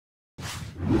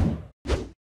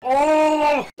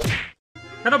Oh! Hello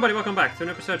everybody, welcome back to an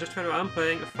episode just where I'm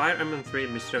playing Fire Emblem 3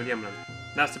 Mystery of the Emblem.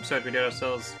 Last episode we did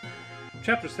ourselves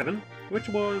Chapter 7, which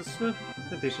was a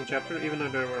decent chapter, even though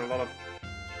there were a lot of...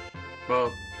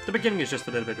 Well, the beginning is just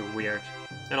a little bit weird.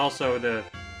 And also the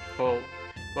whole...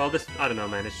 Well, this... I don't know,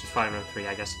 man, it's just Fire Emblem 3,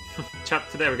 I guess.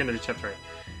 Today we're gonna do Chapter 8.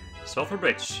 Sulphur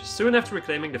Bridge. Soon after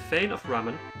reclaiming the fane of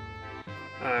Ramon...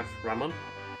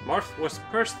 Marth was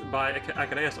pursued by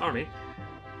Akanea's army.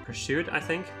 Pursued, I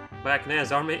think, by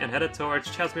Akanea's army and headed towards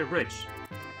Chasmere Bridge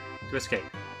to escape.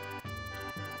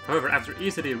 However, after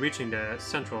easily reaching the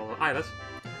central islet,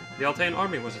 the Altean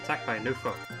army was attacked by a new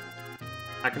foe.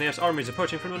 Akanea's army is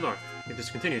approaching from the north. If this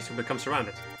continues, we'll become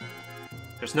surrounded.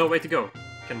 There's no way to go.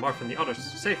 Can Marth and the others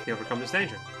safely overcome this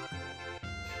danger?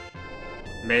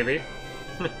 Maybe.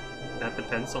 That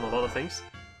depends on a lot of things.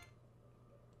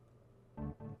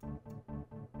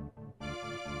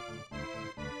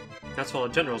 That's a lot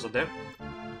of generals up there.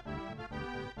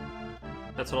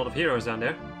 That's a lot of heroes down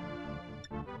there.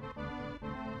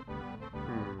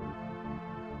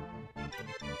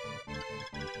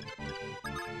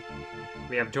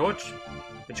 We have George.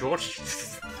 George.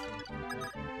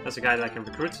 That's a guy that I can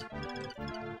recruit.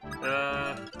 We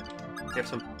have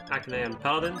some Akanean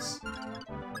paladins.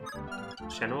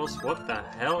 Generals. What the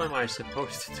hell am I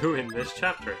supposed to do in this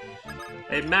chapter?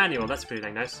 A manual. That's pretty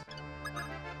dang nice.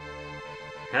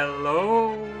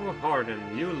 Hello,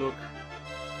 Harden. You look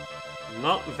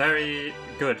not very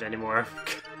good anymore.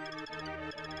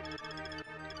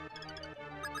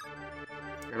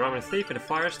 A Roman thief with a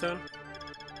firestone.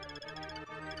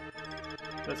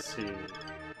 Let's see.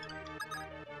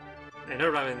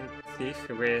 Another Roman thief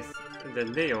with the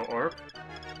Leo orb.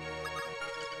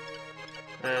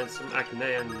 And some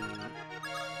Akanean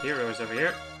heroes over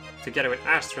here. Together with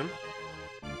Astrum.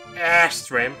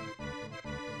 Astrum!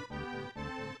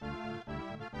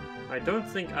 I don't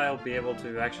think I'll be able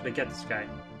to actually get this guy.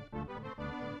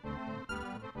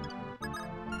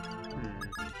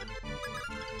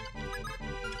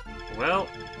 Well,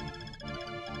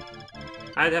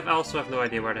 I also have no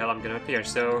idea where the hell I'm gonna appear,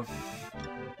 so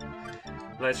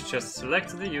let's just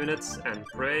select the units and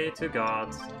pray to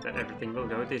God that everything will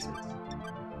go decent.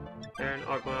 Aaron,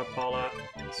 Ogma, Paula,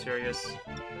 Sirius,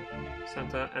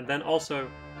 Santa, and then also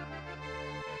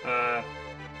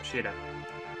Sheeta.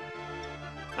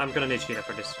 I'm gonna need Sheeta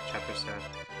for this chapter, so...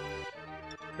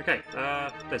 Okay,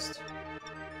 list.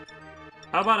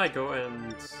 How about I go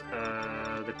and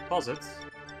deposit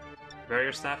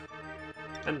barrier staff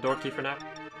and door key for now.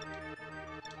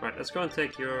 Right, let's go and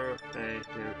take your...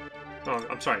 Oh,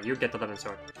 I'm sorry, you get the lemon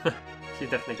sword. You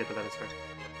definitely get the lemon sword.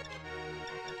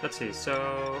 Let's see,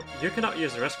 so... You cannot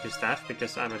use the rescue staff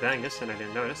because I'm a Dangus and I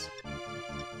didn't notice.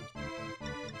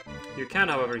 You can,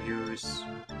 however, use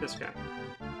this guy.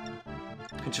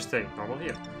 Just a normal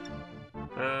heal.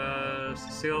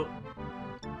 Cecile.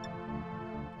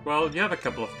 Well, you have a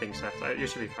couple of things left. You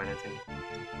should be fine, I think.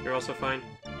 You're also fine.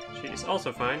 She is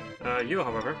also fine. You,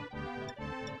 however,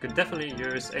 could definitely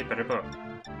use a better bow.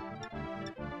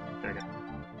 There we go.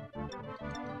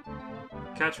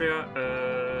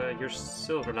 Katria, your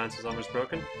silver lance is almost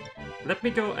broken. Let me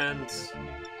go and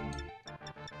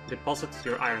deposit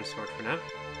your iron sword for now.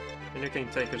 And you can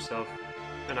take yourself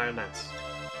an iron lance.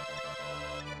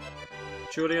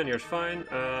 Julian, you're fine.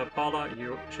 Paula,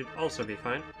 you should also be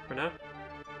fine for now.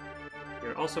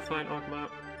 You're also fine, Ogma.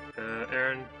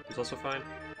 Aaron is also fine.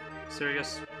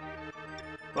 Sirius.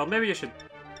 Well, maybe you should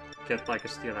get like a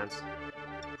steel lance.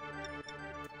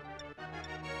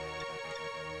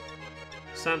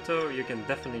 Santo, you can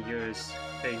definitely use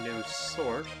a new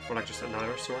sword, or like just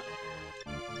another sword.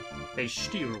 A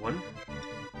steel one.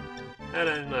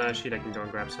 And then Sheeta can go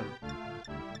and grab some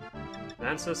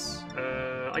lances.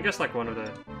 I guess like one of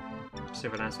the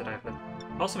silver lance that I have left.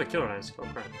 Also the killer lance. Oh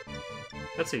crap.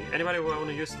 Let's see. Anybody who I want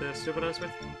to use the silver lance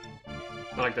with?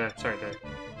 Oh, like the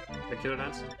killer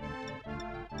lance.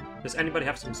 Does anybody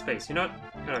have some space? You know what?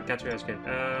 Oh, Katria is good.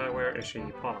 Where is she?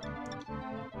 Paula.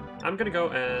 I'm gonna go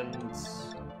and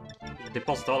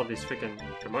deposit all of these freaking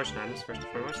promotion items first and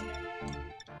foremost.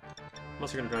 I'm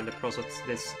also gonna go and deposit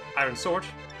this iron sword,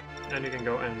 and you can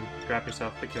go and grab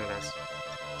yourself the killer lance.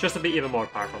 Just to be even more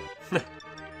powerful.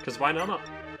 Because why not?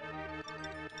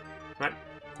 Right,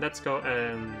 let's go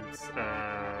and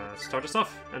start us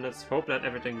off, and let's hope that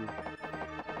everything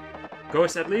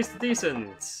goes at least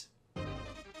decent.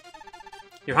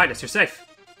 Your Highness, you're safe.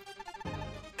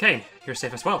 Kane, you're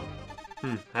safe as well.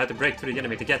 I had to break through the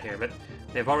enemy to get here, but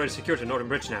they've already secured the northern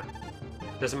bridge now.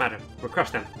 Doesn't matter, we'll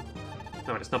crush them.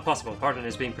 No, it's not possible. Harden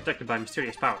is being protected by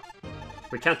mysterious power.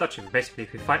 We can't touch him. Basically,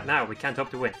 if we fight now, we can't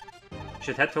hope to win.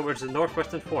 should head towards the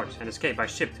northwestern fort and escape by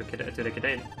ship to the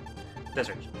Cadane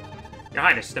Desert. Your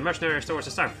Highness, the mercenaries towards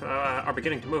the south are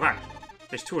beginning to move out.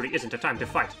 This truly isn't a time to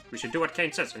fight. We should do what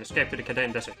Kane says and escape to the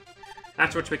Cadane Desert.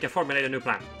 Afterwards, we can formulate a new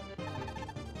plan.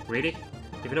 Really?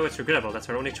 Even though it's regrettable, that's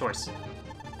our only choice.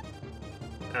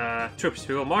 Troops,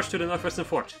 we will march to the northwestern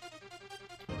fort.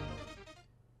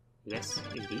 Yes,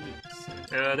 indeed.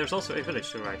 There's also a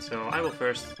village to the right, so I will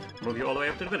first move you all the way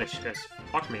up to the village, because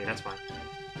fuck me, that's fine.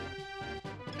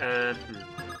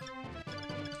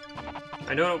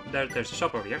 I know there's a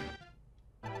shop over here.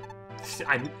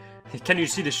 Can you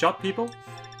see the shop, people?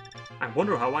 I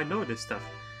wonder how I know this stuff.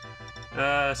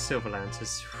 Silver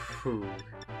lances. Whew.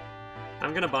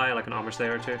 I'm gonna buy like an armor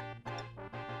slayer or two.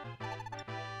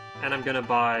 And I'm gonna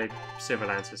buy silver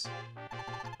lances.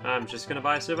 I'm just gonna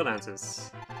buy silver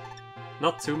lances.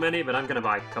 Not too many, but I'm gonna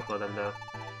buy a couple of them though.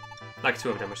 Like 2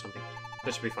 of them or something.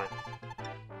 That should be fine.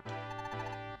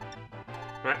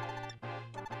 Right.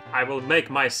 I will make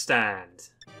my stand.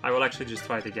 I will actually just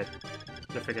try to get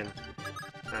the friggin'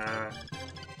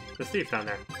 the thief down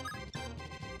there.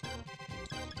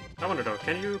 I wonder though,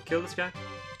 can you kill this guy?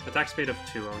 Attack speed of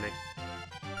 2 only.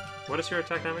 What is your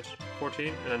attack damage?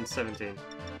 14 and then 17.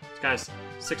 This guy's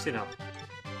 16 health.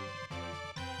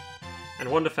 And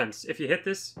 1 defense. If you hit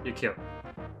this, you kill.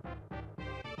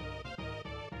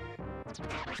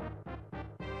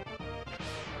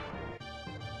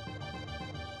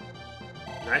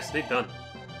 Nicely done.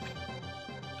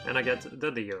 And I get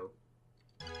the Leo.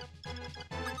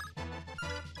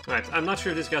 Right, I'm not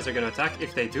sure if these guys are gonna attack.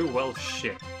 If they do, well,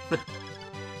 shit.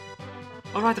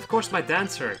 Alright, of course, my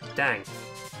dancer. Dang.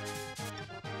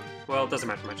 Well, it doesn't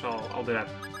matter much. I'll do that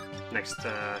next,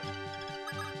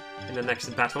 in the next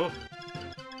battle.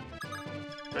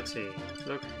 Let's see.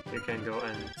 Look, you can go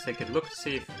and take a look to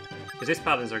see if... Because these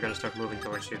paladins are gonna start moving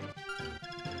towards you.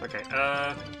 Okay,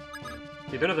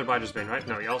 you don't have the Rider's Bane, right?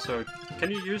 No, you also...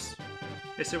 Can you use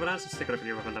a silver lance? Let's take a look at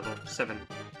your weapon level. 7.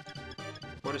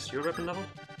 What is your weapon level?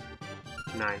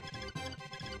 9.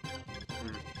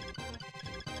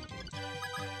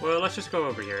 Well, let's just go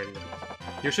over here and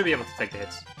you should be able to take the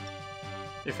hits.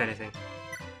 If anything.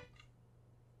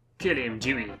 Kill him,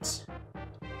 dudes.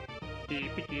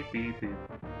 Beep, beep, beep, beep, beep.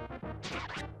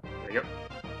 There you go.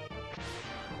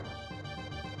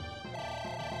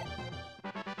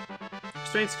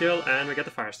 Strange skill, and we get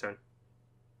the Firestone.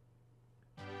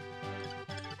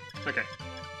 Okay.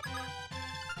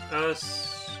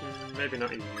 Maybe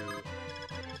not you.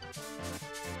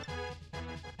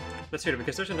 Let's hear it,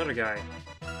 because there's another guy.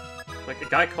 Like, a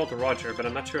guy called Roger, but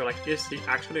I'm not sure, like, is he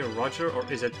actually a Roger, or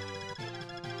is it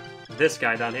this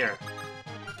guy down here?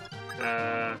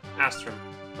 Astrum.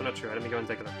 I'm not sure, let me go and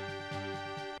take a look.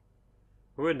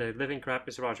 Who in the living crap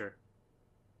is Roger?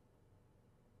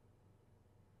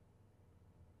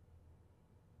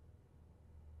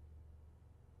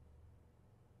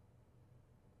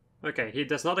 Okay, he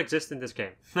does not exist in this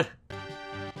game.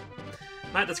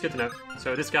 Right, that's good to know.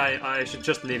 So this guy, I should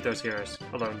just leave those heroes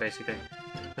alone, basically.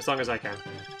 As long as I can.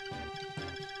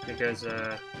 Because,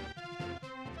 oh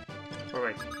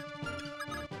wait.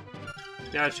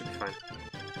 Yeah, it should be fine.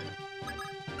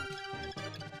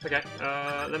 Okay,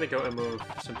 let me go and move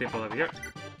some people over here.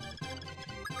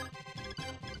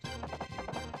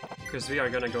 Because we are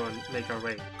gonna go and make our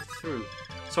way through.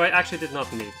 So I actually did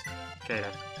not need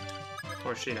Kata.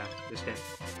 Or Sheena, this game.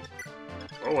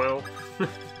 Oh well.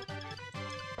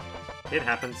 It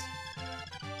happens.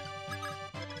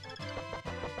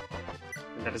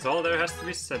 And that is all there has to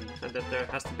be said,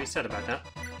 about that.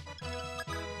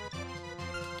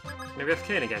 Maybe we have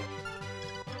Kane again.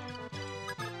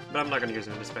 But I'm not gonna use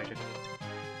him in this picture.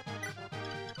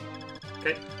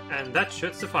 Okay, and that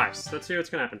should suffice. Let's see what's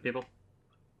gonna happen, people.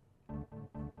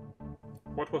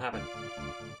 What will happen?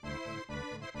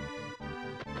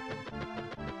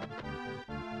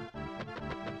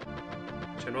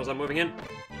 Generals are moving in.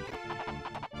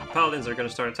 Paladins are gonna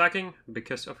start attacking,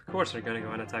 because of course they're gonna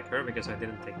go and attack her, because I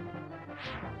didn't think...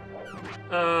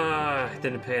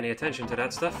 didn't pay any attention to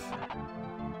that stuff.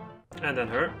 And then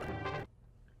her.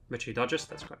 Which she dodges,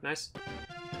 that's quite nice.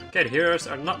 Okay, the heroes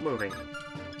are not moving.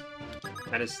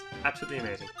 That is absolutely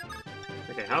amazing.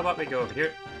 Okay, how about we go over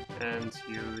here and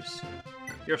use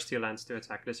your steel lance to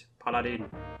attack this paladin.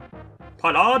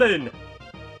 Paladin!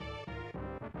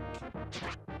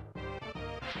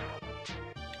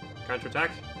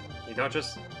 Counterattack, he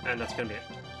dodges, and that's gonna be it.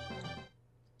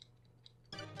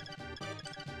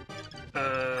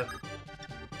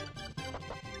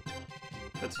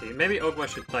 Let's see, maybe Ogma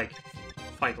should, like,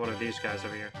 fight one of these guys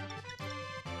over here.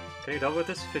 Can you double with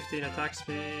this? 15 attack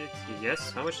speed?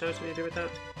 Yes. How much damage can you do with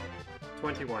that?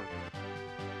 21.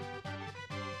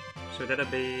 So that'll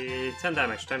be 10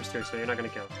 damage times 2, so you're not gonna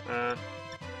kill. How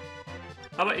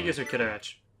about you use your killer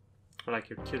edge? Or like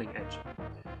your killing edge.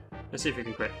 Let's see if you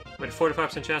can crit. With a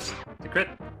 45% chance to crit.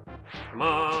 Come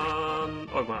on!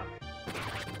 Ogma.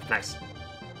 Nice.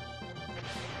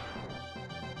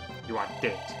 You are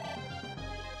dead.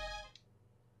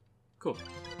 Cool.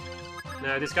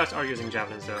 Now, these guys are using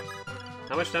javelins though.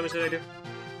 How much damage did I do?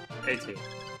 80.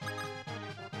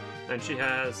 And she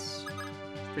has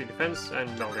 3 defense, and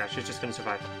oh yeah, she's just gonna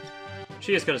survive.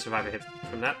 She is gonna survive a hit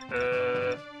from that.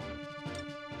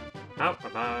 How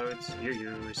about you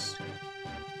use...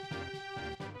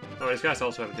 Oh, these guys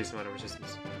also have a decent amount of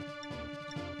resistance.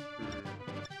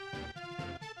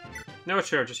 No,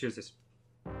 sure, just use this.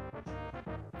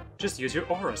 Just use your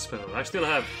aura spell. I still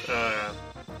have,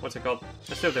 what's it called?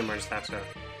 I still have the merge staff, so...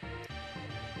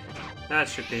 That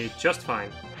should be just fine.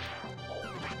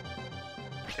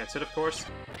 Gets it, of course.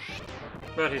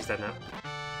 But he's dead now.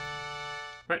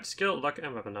 Right, skill, luck,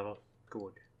 and weapon level.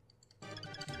 Good.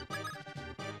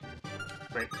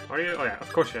 Wait, are you? Oh yeah,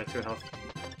 of course you have 2 health.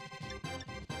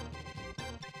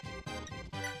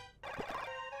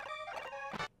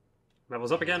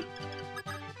 Levels up again.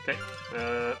 Okay,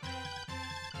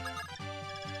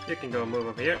 you can go move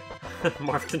over here.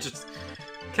 Marv can just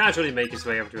casually make his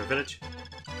way over to a village.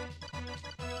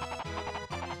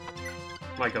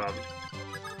 My god.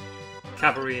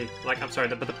 Cavalry, like, I'm sorry,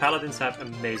 but the paladins have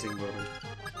amazing movement.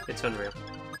 It's unreal.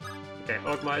 Okay,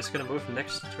 Ogma is gonna move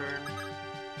next turn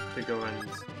to go and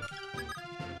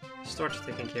start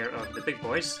taking care of the big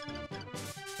boys.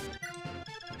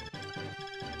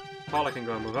 Paula can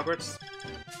go and move upwards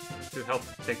to help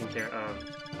taking care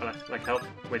of, like help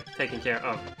with taking care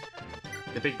of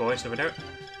the big boys over there.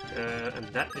 And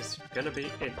that is gonna be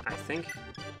it, I think.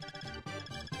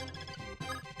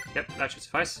 Yep, that should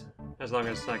suffice. As long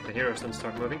as like the heroes don't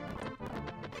start moving.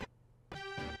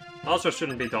 Also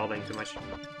shouldn't be dawdling too much.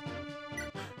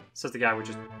 Says the guy who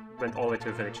just went all the way to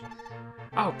a village.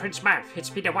 Oh, Prince Marv,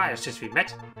 it's been a while since we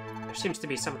met. There seems to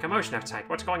be some commotion outside.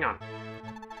 What's going on?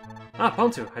 Ah,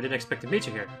 Pontu, I didn't expect to meet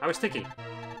you here. I was thinking.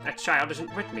 That child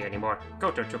isn't with me anymore.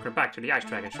 Goto took her back to the Ice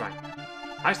Dragon Shrine.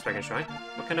 Ice Dragon Shrine?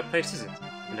 What kind of place is it?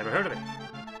 I've never heard of it.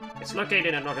 It's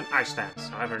located in northern Icelands.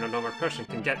 However, no normal person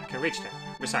can reach there.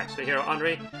 Besides the hero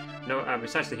Henri,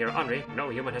 no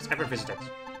human has ever visited.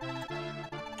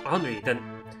 Henri, then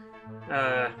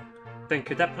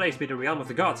could that place be the realm of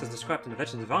the gods as described in the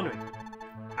Legends of Henri?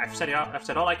 I've said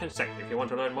all I can say. If you want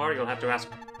to learn more, you'll have to ask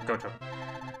Goto.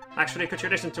 Actually, could you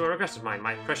listen to a request of mine?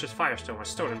 My precious Firestone was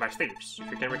stolen by thieves. If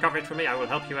you can recover it for me, I will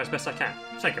help you as best I can.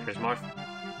 Thank you, Prince Marv.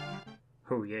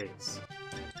 Oh, yes.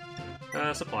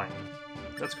 Supply.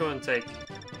 Let's go and take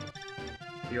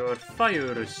your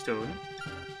Firestone.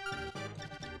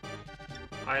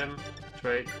 Item,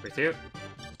 trade with you.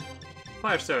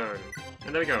 Firestone.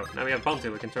 And there we go. Now we have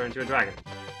Pontu, we can turn into a dragon.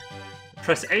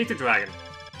 Press A to dragon.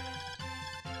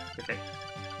 Okay.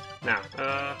 Now,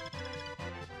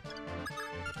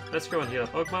 let's go and heal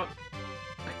up Ogma.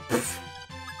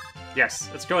 Yes,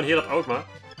 let's go and heal up Ogma.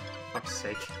 Fuck's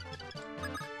sake.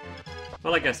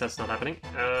 Well, I guess that's not happening.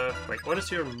 Wait, what is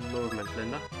your movement,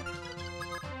 Linda?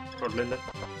 Or Linda?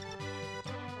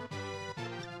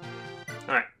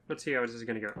 Alright, let's see how this is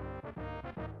gonna go.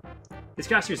 These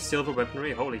guys use silver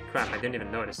weaponry, holy crap, I didn't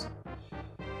even notice.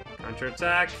 Counter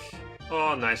attack.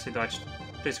 Oh, nicely dodged.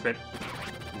 Please quit.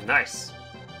 Nice.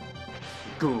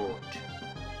 Good.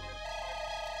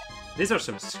 These are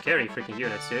some scary freaking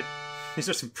units, dude. These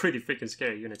are some pretty freaking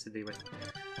scary units to deal with.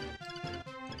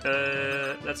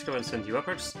 Let's go and send you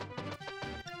upwards.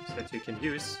 So that you can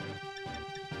use.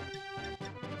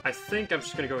 I think I'm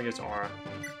just gonna go and use aura.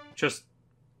 Just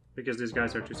because these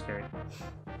guys are too scary.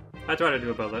 I try to do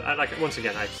a build. Once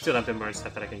again, I still have the merge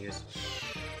stuff that I can use.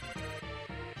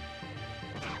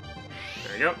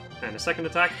 There we go. And a second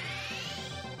attack.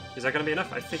 Is that gonna be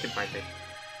enough? I think it might be.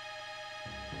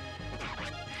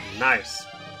 Nice.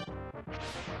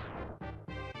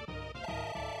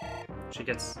 She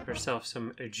gets herself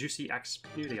some juicy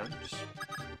experience.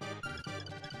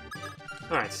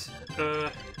 Alright.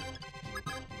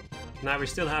 Now we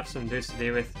still have some dudes to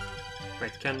deal with.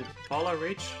 Wait, can Paula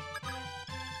reach?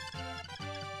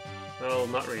 Well,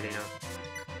 not really, no.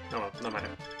 Oh well, no matter.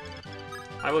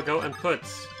 I will go and put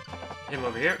him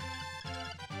over here.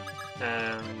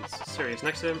 And Sirius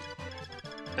next to him.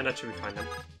 And that should be fine then.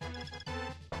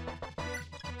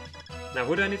 Now,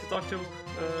 who do I need to talk to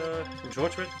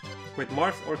George with? With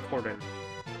Marth or Corden?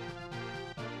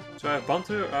 So I have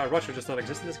Bantu, Roger does not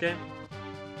exist in this game.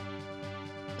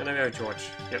 And then we have George.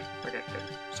 Yep, okay, good.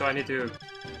 So I need to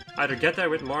either get there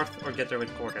with Marth or get there with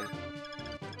Corden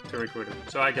to recruit him.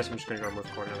 So I guess I'm just gonna go move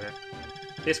Corden over there.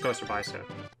 He's closer by, so.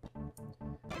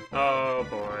 Oh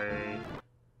boy.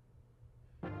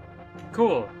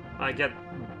 Cool. I get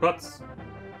butts.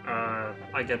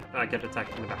 I get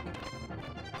attacked from the back.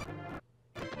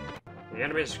 The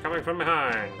enemy is coming from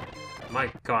behind.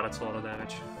 My god, that's a lot of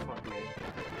damage. Fuck me.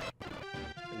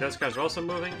 And those guys are also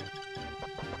moving.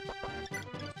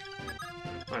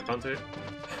 Alright, Buntu.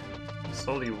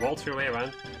 Slowly waltz your way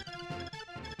around.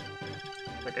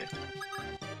 Okay.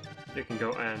 You can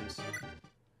go and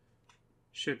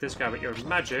shoot this guy with your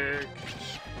magic.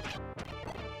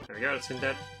 There we go, it's in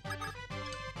dead.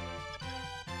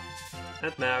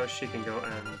 And now she can go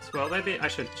and... Well, maybe I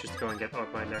should just go and get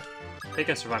Ogma in there. He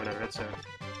can survive another hit, so...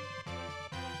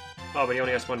 Oh, but he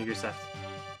only has one use left.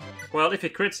 Well, if he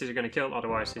crits, he's gonna kill,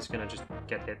 otherwise he's gonna just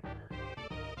get hit.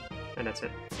 And that's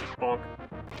it. Bonk.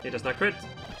 He does not crit.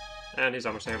 And he's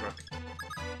almost broke.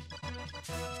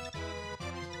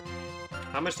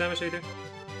 How much damage do you do?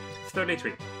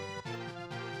 33.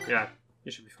 Yeah,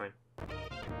 you should be fine.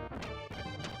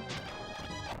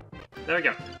 There we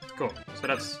go. Cool. So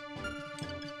that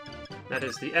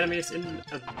is the enemies in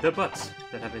the butt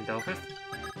that have been dealt with.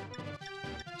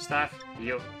 Staff,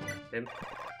 heal, him.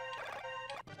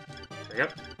 There we go.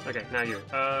 Okay, now you.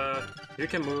 You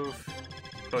can move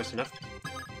close enough.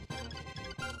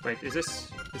 Wait, is this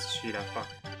Sheeta? Fuck.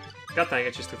 God dang,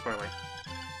 it's just too far away.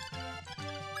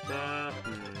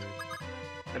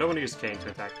 I don't want to use Cane to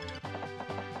attack.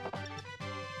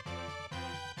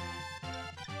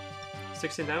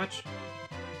 16 damage.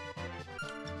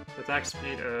 Attack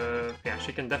speed, yeah,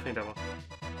 she can definitely double.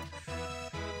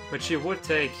 But she would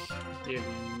take 11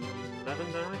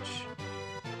 damage?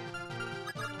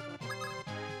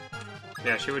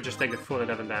 Yeah, she would just take the full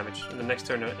 11 damage in the next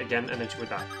turn again, and then she would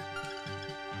die.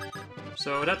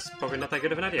 So that's probably not that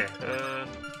good of an idea.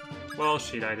 Well,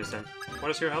 she died this time.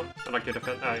 What is your health? I like your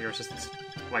defense, your resistance.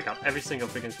 Oh my god, every single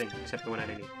freaking thing except the one I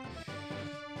need.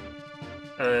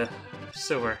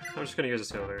 Silver. I'm just gonna use a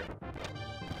silver.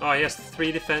 Oh, he has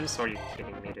 3 defense? Are you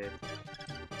kidding me, dude?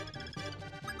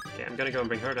 Okay, I'm gonna go and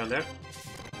bring her down there.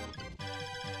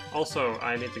 Also,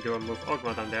 I need to go and move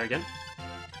Ogma down there again.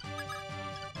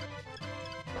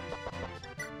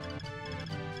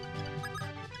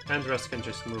 And the rest can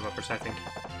just move uppers, I think.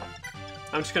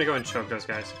 I'm just gonna go and choke those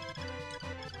guys.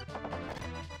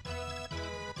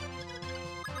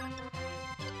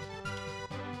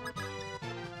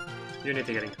 You need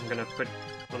to get in.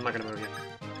 I'm not gonna move you.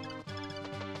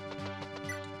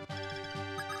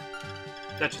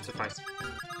 That should suffice.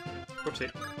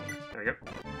 Whoopsie. There we go.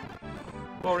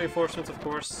 More reinforcements, of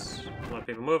course. A lot of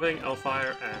people moving.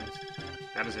 Hellfire, and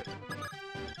that is it.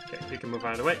 Okay, you can move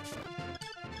out of the way.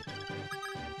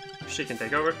 She can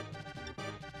take over.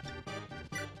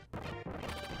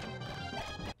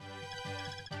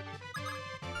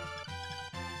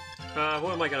 Who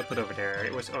am I gonna put over there?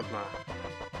 It was Ogma.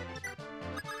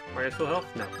 Are you at full health?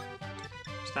 No.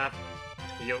 Staff.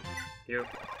 Heal. Heal.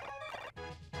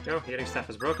 Go, healing staff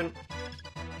is broken.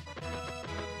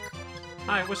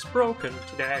 I was broken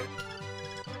today.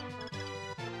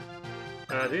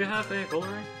 Do you have a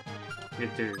vulnerary? You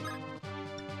do.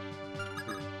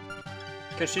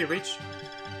 Can she reach?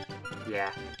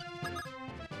 Yeah.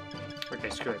 Okay,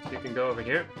 screw it. You can go over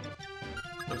here.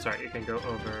 I'm sorry, you can go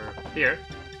over here.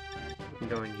 You can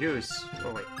go and use...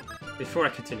 Oh wait, before I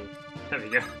continue. There we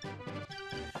go.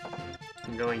 You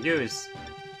can go and use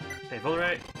a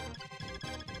vulnerary.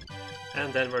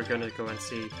 And then we're gonna go and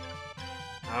see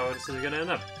how this is gonna end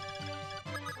up.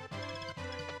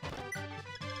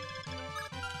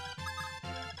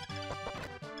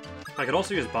 I could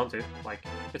also use Bantu, like,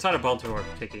 it's either Bantu or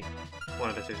Tiki, one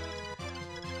of the two.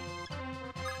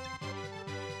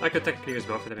 I could technically use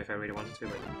both of them if I really wanted to,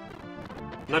 but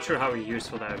I'm not sure how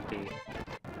useful that would be.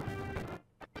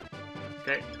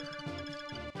 Okay.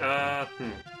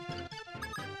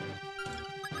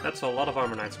 That's a lot of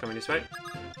armor knights coming this way.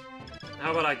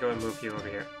 How about I go and move you over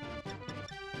here?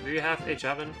 Do you have a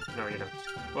javelin? No, you don't.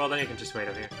 Well, then you can just wait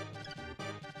over here.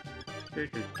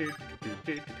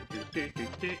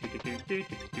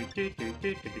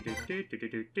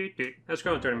 Let's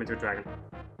go and turn him into a dragon.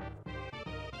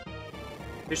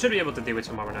 You should be able to deal with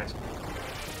some armor knights.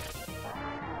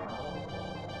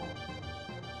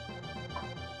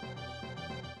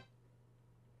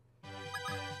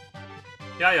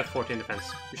 Yeah, I have 14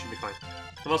 defense. You should be fine.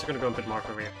 I'm also gonna go and put Mark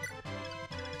over here.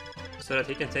 So that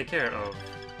he can take care of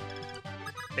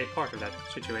a part of that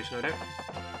situation over there.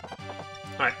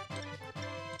 Alright.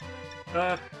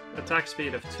 Attack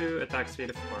speed of 2, attack speed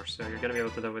of 4, so you're gonna be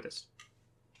able to deal with this.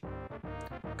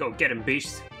 Go get him,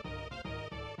 beast!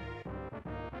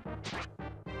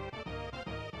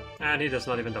 And he does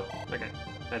not even double. Okay,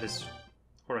 that is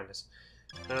this.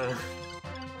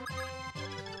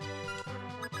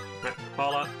 Right,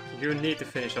 Paula, you need to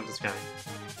finish off this guy.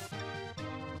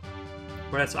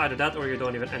 Well, it's either that or you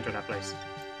don't even enter that place.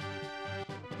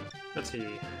 Let's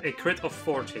see. A crit of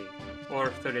 40 or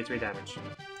 33 damage.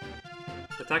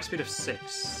 Attack speed of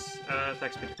 6.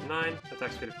 Attack speed of 9.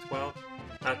 Attack speed of 12.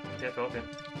 Yeah, 12, yeah.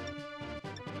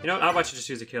 You know what, how about you just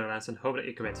use the Killer Lance and hope that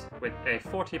you crit, with a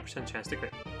 40% chance to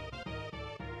crit.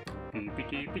 Beep,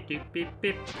 beep, beep, beep, beep,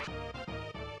 beep.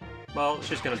 Well,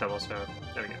 she's gonna double, so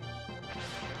there we go.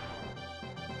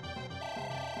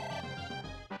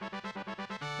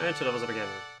 And she levels up again.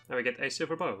 Now we get a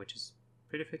silver bow, which is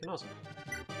pretty freaking awesome.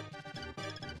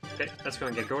 Okay, let's go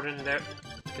and get Gordon in there,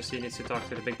 because he needs to talk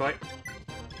to the big boy.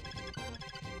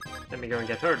 Let me go and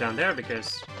get her down there,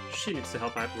 because she needs to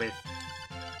help out with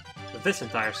this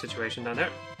entire situation down there.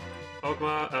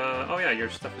 Ogma, oh yeah, your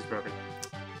stuff is broken.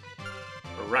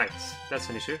 Right, that's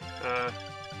an issue.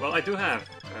 Well, I do have,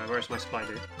 where's my supply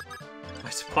dude? My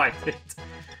supply dude.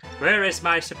 Where is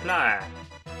my supply?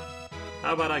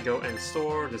 How about I go and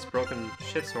store this broken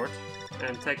shit sword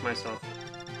and take myself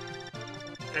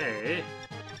a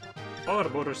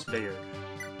Ouroboros layer.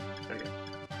 There we go.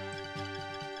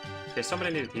 Okay,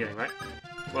 somebody needed healing, right?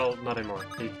 Well, not anymore.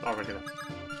 He already left.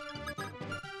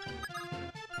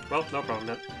 Well, no problem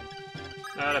then.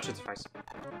 That should suffice.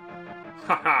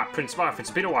 Haha, Prince Marf,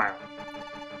 it's been a while.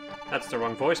 That's the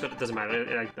wrong voice, but it doesn't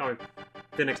matter. I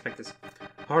didn't expect this.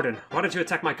 Harden, why did you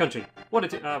attack my country? Why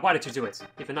did you do it?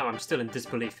 Even now, I'm still in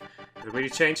disbelief. Have it really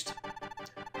changed?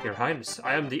 Your Highness,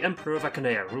 I am the Emperor of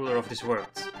Akanea, ruler of this world.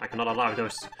 I cannot allow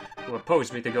those who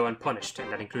oppose me to go unpunished,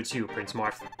 and that includes you, Prince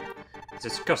Marf. This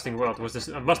disgusting world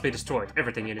must be destroyed.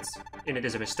 Everything in it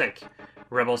is a mistake.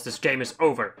 Rebels, this game is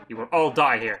over. You will all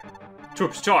die here.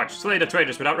 Troops, charge! Slay the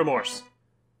traitors without remorse.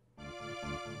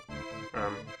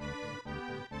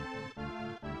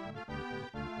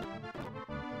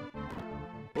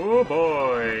 Oh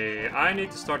boy, I need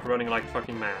to start running like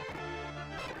fucking mad.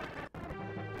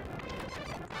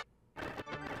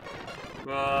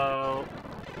 Well...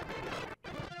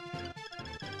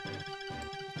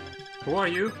 Who are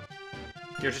you?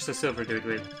 You're just a silver dude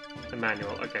with a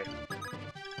manual, okay.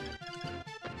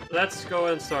 Let's go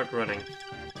and start running.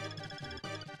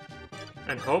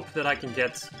 And hope that I can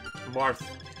get Marth.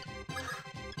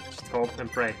 Just hope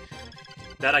and pray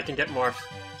that I can get Marth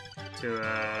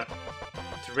to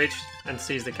reach and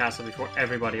seize the castle before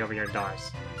everybody over here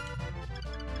dies.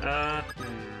 Let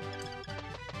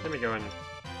me go and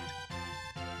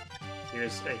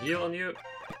use a heal on you.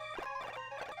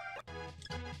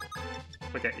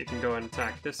 Okay, you can go and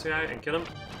attack this guy and kill him.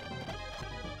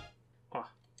 Oh.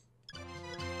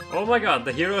 Oh my god,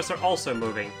 the heroes are also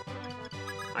moving.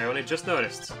 I only just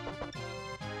noticed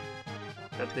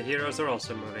that the heroes are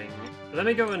also moving. Let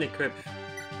me go and equip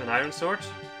an iron sword.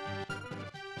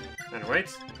 And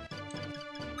wait.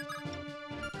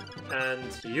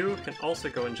 And you can also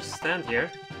go and just stand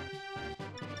here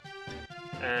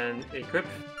and equip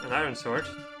an iron sword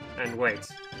and wait.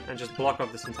 And just block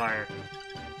off this entire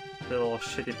little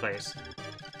shitty place.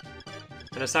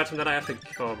 And aside from that I have to...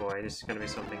 Oh boy, this is gonna be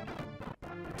something.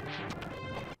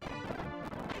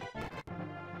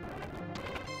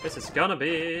 This is gonna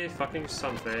be fucking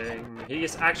something. He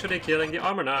is actually killing the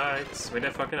armor knights with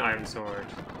a fucking iron sword.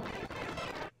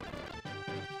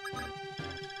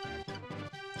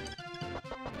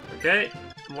 Okay,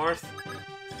 Marth,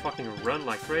 fucking run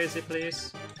like crazy,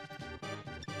 please.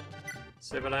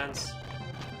 Sibilance.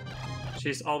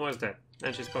 She's almost dead,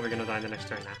 and she's probably gonna die in the next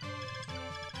turn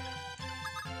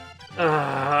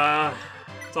now.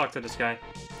 Talk to this guy.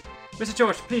 Mr.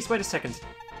 George, please wait a second.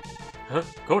 Huh?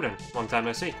 Gordon, long time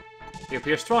no see. You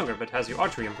appear stronger, but has your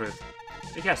archery improved?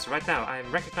 Yes, right now I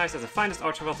am recognized as the finest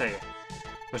archer of Altea.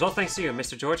 It was all thanks to you,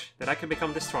 Mr. George, that I could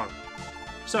become this strong.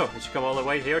 So, did you come all the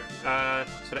way here, so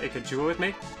that you could duel with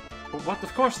me? Well, what?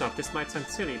 Of course not. This might sound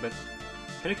silly, but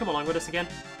can you come along with us again?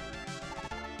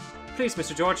 Please,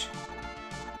 Mr. George.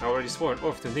 I already swore an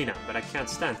oath to Nina, but I can't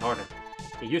stand Harden.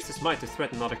 He used his might to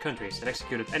threaten other countries and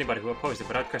executed anybody who opposed it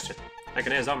without question.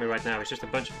 Akanea's army right now is just a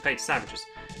bunch of paid savages,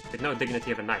 with no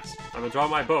dignity of a knight. I will draw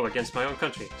my bow against my own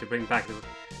country to bring back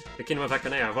the kingdom of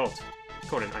Akanea of old.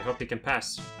 Gordon, I hope you can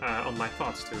pass on my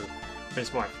thoughts to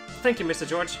Prince Marth. Thank you, Mr.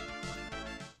 George.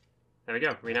 There we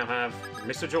go. We now have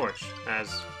Mr. George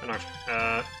as an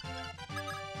archer.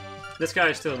 This guy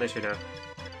is still an issue, though.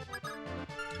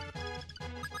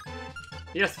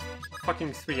 He has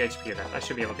fucking 3 HP of that. I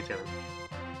should be able to kill him.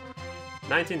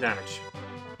 19 damage.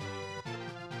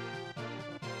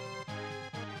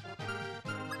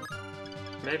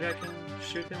 Maybe I can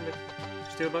shoot him with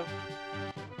steel bow.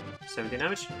 17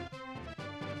 damage.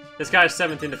 This guy has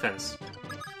 17 defense.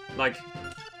 Like,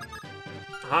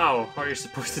 how are you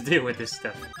supposed to deal with this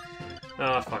stuff?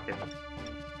 Oh, fuck it.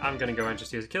 I'm gonna go and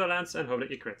just use a Killer Lance and hope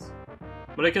that you crit.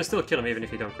 But I can still kill him even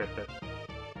if you don't crit, but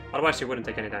otherwise you wouldn't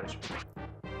take any damage.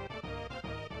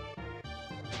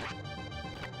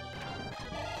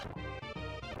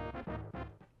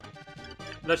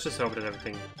 Let's just hope that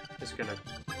everything is gonna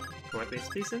go at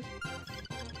least decent.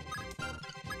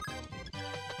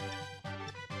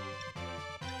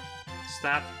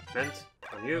 Stab, vent,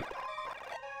 on you.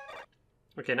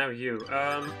 Okay, now you.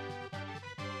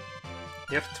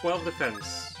 You have 12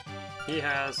 defense. He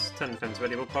has 10 defense,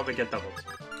 but he will probably get doubled.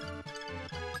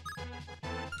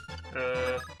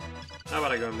 How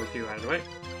about I go and move you out of the way?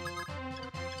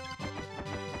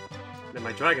 Then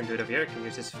my dragon dude over here can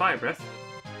use his fire breath.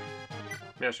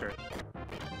 Yeah, sure.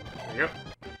 There you go.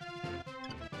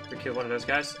 We kill one of those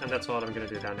guys, and that's all I'm gonna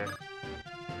do down there.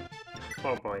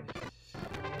 Oh boy.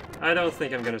 I don't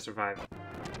think I'm gonna survive.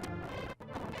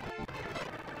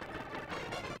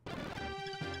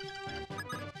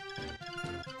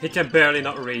 He can barely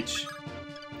not reach.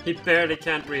 He barely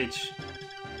can't reach.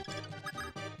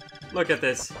 Look at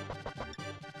this.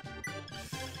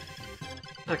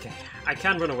 Okay, I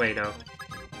can run away though.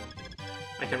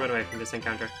 I can run away from this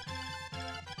encounter.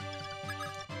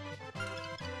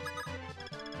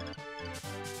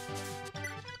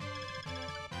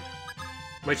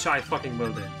 Which I fucking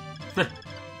will do.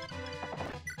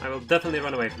 I will definitely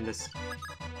run away from this.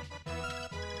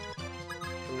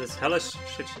 From this hellish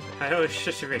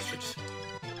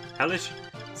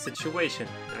situation.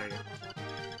 There we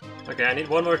go. Okay, I need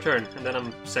one more turn, and then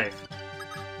I'm safe.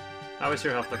 How is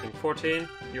your health looking? 14.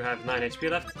 You have 9 HP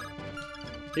left.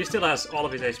 He still has all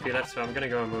of his HP left, so I'm gonna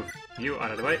go and move you out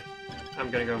of the way.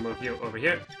 I'm gonna go and move you over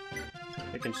here.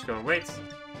 You can just go and wait.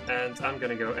 And I'm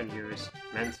gonna go and use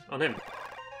Mend on him.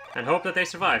 And hope that they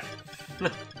survive.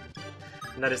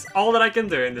 And that is all that I can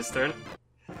do in this turn.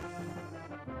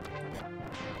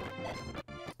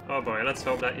 Oh boy, let's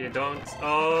hope that you don't.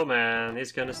 Oh man,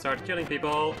 he's gonna start killing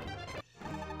people.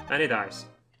 And he dies.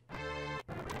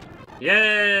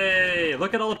 Yay!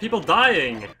 Look at all the people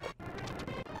dying!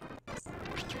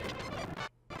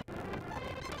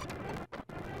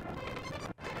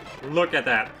 Look at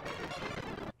that.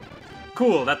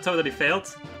 Cool, that totally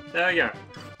failed. There we go.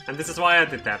 And this is why I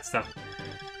did that stuff.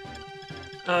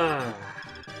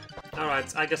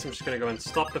 Alright, I guess I'm just gonna go and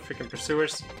stop the freaking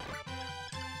pursuers.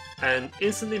 And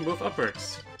instantly move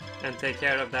upwards. And take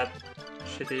care of that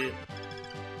shitty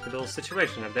little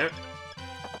situation up there.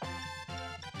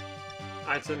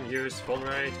 Item, use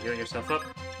Vulnerary to heal yourself up.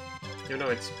 You know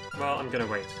it's... well, I'm gonna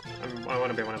wait. I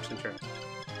wanna be 100% sure.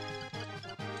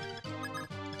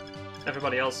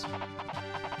 Everybody else,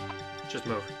 just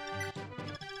move.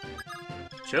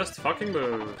 Just fucking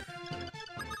move.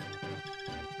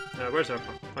 Where's Oko?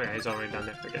 Oh yeah, he's already down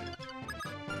there. Okay.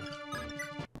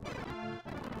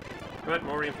 Alright,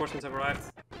 more reinforcements have arrived.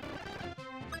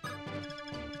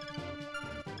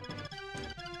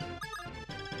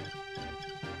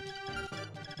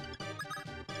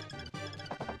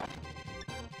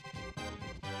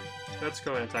 Let's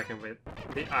go and attack him with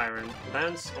the Iron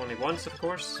Lance. Only once, of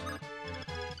course.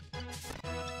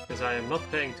 Because I am not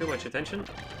paying too much attention.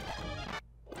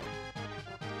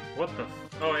 What the f...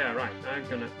 oh yeah, right. I'm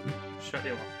gonna shut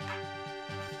you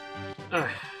off.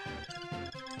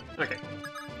 Okay.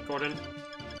 Gordon.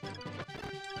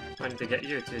 I need to get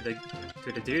you to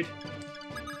the dude.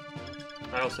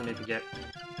 I also need to get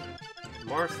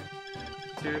Marth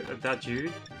to that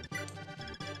dude.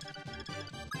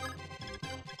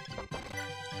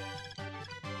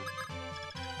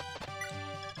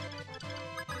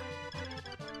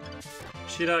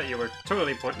 Shida, you were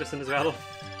totally pointless in this battle.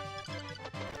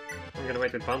 I'm gonna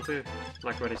wait with Bantu,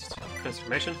 like with his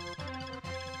transformation.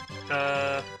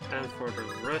 And for the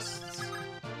rest...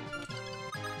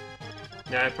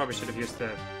 yeah, I probably should have used the...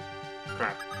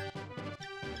 crap.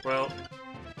 Well...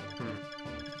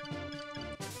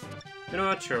 You know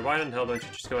what, sure, why in hell don't you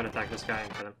just go and attack this guy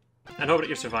and kill him? And hope that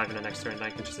you survive in the next turn and I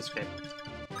can just escape.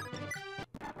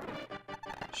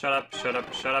 Shut up, shut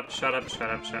up, shut up, shut up, shut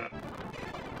up, shut up.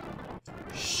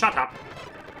 Shut up!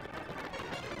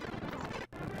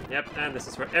 Yep, and this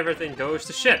is where everything goes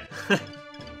to shit!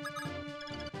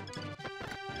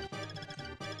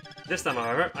 This time,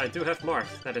 however, I do have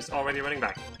Marth that is already running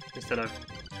back, instead of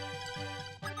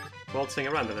waltzing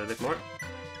around a little bit more.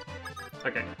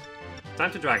 Okay,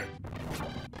 time to dragon.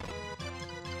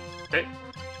 Okay,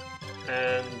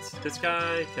 and this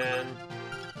guy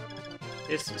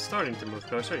is starting to move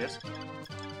closer, yes.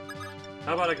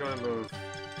 How about I go and move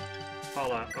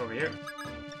Paula over here?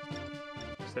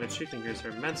 So that she can use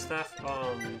her men staff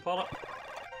on Paula.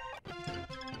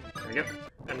 There we go.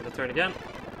 End of the turn again.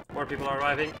 More people are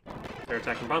arriving. They're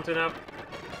attacking Bantu now.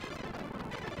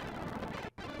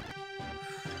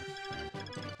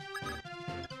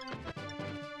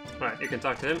 Alright, you can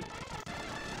talk to him.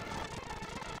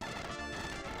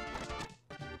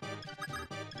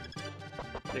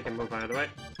 You can move out of the way.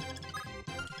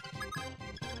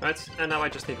 Right, and now I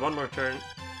just need one more turn.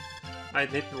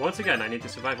 Once again, I need to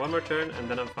survive one more turn, and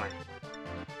then I'm fine.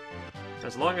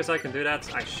 As long as I can do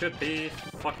that, I should be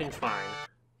fucking fine.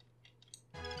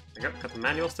 There we go, got the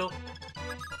manual still.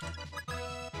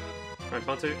 Right,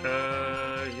 Bantu,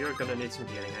 you're gonna need some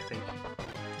healing, I think.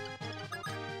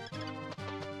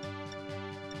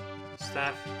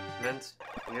 Staff, vent,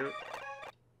 you.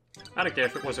 I don't care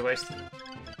if it was a waste.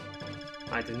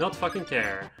 I do not fucking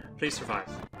care. Please survive.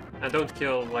 And don't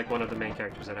kill, like, one of the main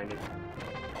characters that I need.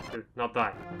 Do not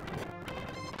die.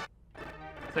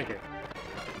 Thank you.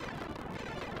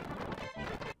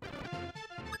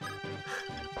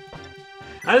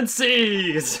 And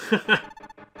seize!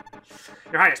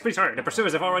 Your Highness, please hurry. The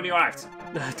pursuers have already arrived.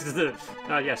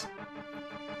 Yes.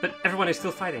 But everyone is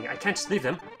still fighting. I can't just leave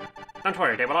them. Don't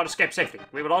worry, they will all escape safely.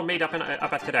 We will all meet up at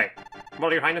Kadai.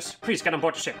 Well, Your Highness, please get on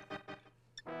board the ship.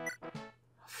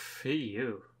 Fee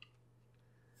you.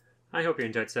 I hope you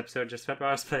enjoyed this episode just while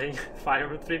I was playing Fire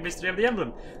Emblem 3 Mystery of the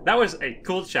Emblem. That was a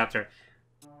cool chapter.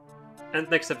 And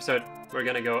next episode, we're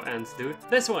gonna go and do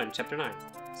this one, Chapter 9,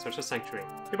 Social Sanctuary.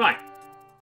 Goodbye!